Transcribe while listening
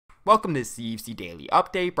Welcome to the CFC Daily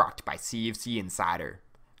Update brought to you by CFC Insider.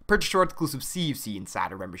 Purchase your exclusive CFC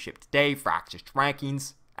Insider membership today for access to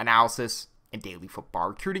rankings, analysis, and daily football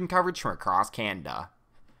recruiting coverage from across Canada.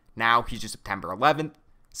 Now, here's your September 11th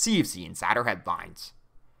CFC Insider headlines.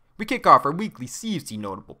 We kick off our weekly CFC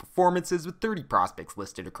notable performances with 30 prospects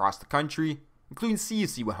listed across the country, including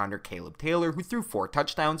CFC100 Caleb Taylor, who threw 4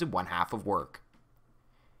 touchdowns in one half of work.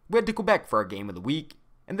 We head to Quebec for our game of the week,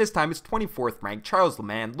 and this time it's 24th ranked Charles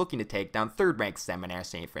Lemand looking to take down 3rd ranked Seminaire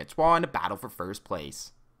St. Francois in a battle for first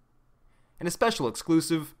place. In a special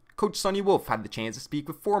exclusive, Coach Sonny Wolf had the chance to speak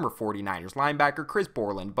with former 49ers linebacker Chris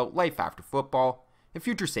Borland about life after football and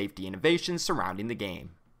future safety innovations surrounding the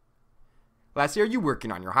game. Lastly, are you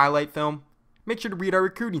working on your highlight film? Make sure to read our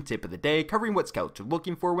recruiting tip of the day covering what scouts are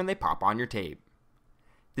looking for when they pop on your tape.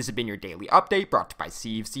 This has been your daily update brought to you by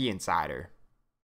CFC Insider.